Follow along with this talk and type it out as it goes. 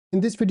In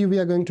this video, we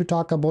are going to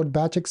talk about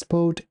batch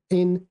export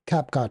in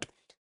CapCut.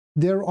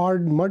 There are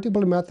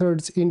multiple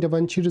methods in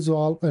DaVinci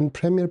Resolve and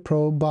Premiere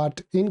Pro,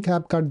 but in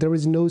CapCut, there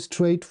is no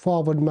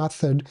straightforward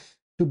method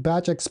to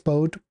batch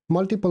export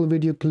multiple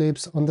video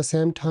clips on the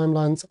same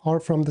timelines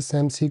or from the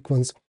same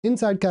sequence.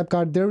 Inside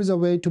CapCut, there is a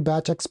way to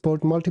batch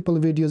export multiple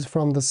videos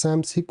from the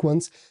same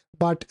sequence,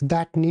 but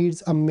that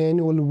needs a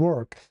manual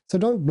work. So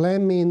don't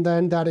blame me in the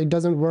end that it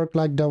doesn't work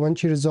like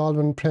DaVinci Resolve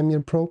and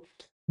Premiere Pro,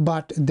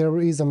 but there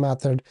is a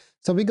method.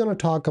 So we're going to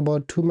talk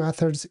about two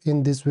methods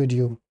in this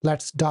video.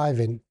 Let's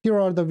dive in. Here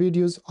are the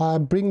videos. I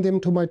bring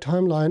them to my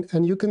timeline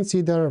and you can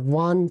see there are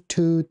 1,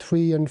 2,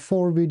 3, and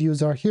 4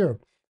 videos are here.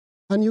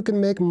 And you can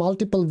make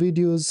multiple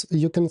videos.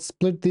 You can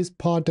split this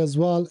part as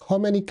well. How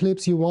many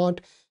clips you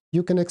want,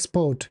 you can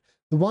export.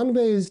 The one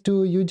way is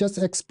to you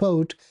just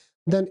export,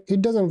 then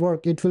it doesn't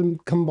work. It will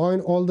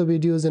combine all the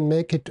videos and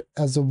make it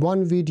as a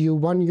one video,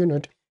 one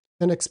unit,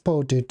 and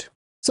export it.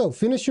 So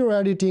finish your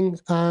editing,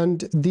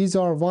 and these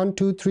are 1,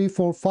 2, 3,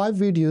 4, 5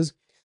 videos.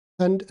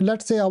 And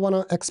let's say I want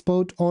to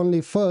export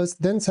only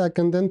first, then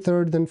second, then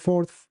third, then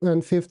fourth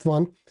and fifth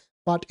one,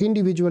 but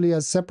individually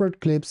as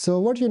separate clips. So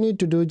what you need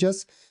to do,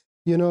 just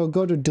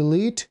go to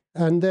delete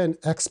and then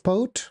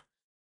export.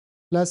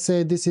 Let's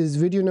say this is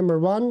video number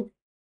 1,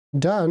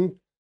 done.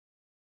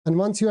 And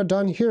once you are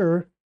done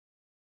here,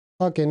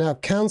 okay, now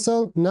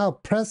cancel. Now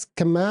press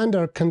Command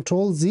or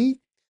Control Z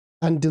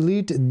and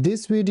delete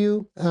this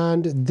video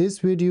and this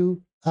video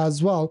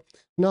as well.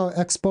 Now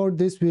export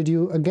this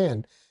video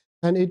again,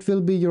 and it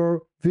will be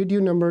your video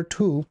number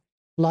 2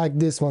 like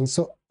this one.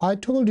 So I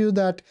told you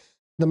that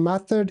the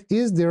method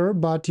is there,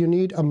 but you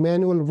need a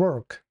manual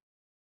work.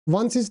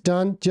 Once it's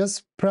done,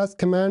 just press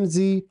Command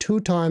Z 2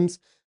 times,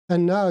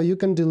 and now you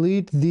can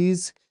delete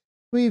these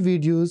 3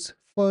 videos,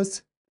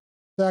 first,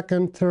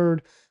 second,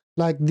 third,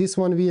 like this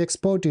one we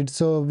exported.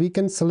 So we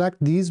can select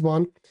these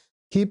one,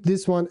 keep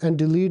this one and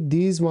delete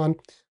these one,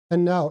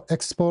 and now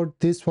export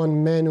this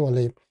one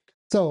manually.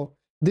 So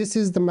this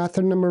is the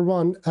method number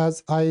 1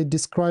 as I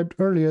described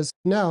earlier.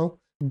 Now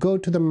go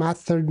to the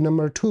method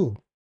number 2.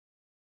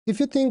 If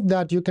you think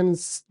that you can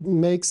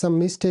make some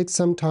mistakes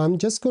sometime,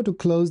 just go to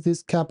close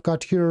this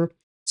CapCut here.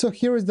 So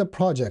here is the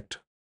project.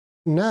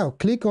 Now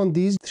click on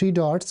these 3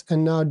 dots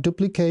and now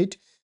duplicate,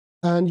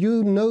 and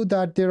you know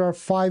that there are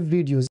 5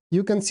 videos.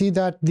 You can see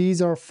that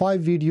these are 5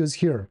 videos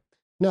here.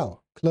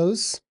 Now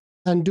close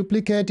and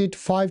duplicate it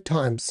 5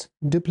 times.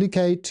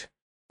 Duplicate,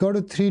 go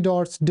to 3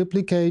 dots,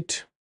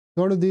 duplicate,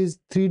 go to these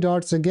 3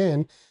 dots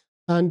again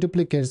and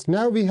duplicate.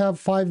 Now we have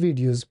 5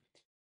 videos.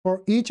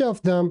 For each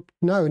of them,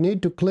 now you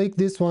need to click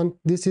this one.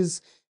 This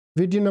is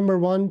video number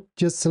 1.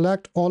 Just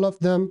select all of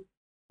them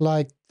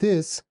like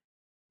this,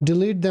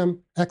 delete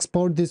them,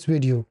 export this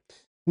video.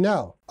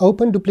 Now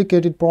open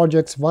duplicated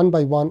projects one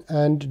by one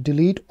and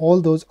delete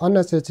all those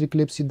unnecessary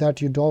clips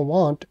that you don't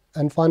want,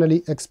 and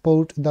finally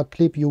export the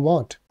clip you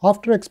want.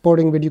 After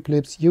exporting video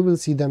clips, you will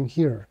see them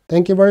here.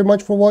 Thank you very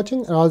much for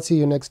watching, and I'll see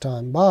you next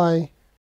time. Bye.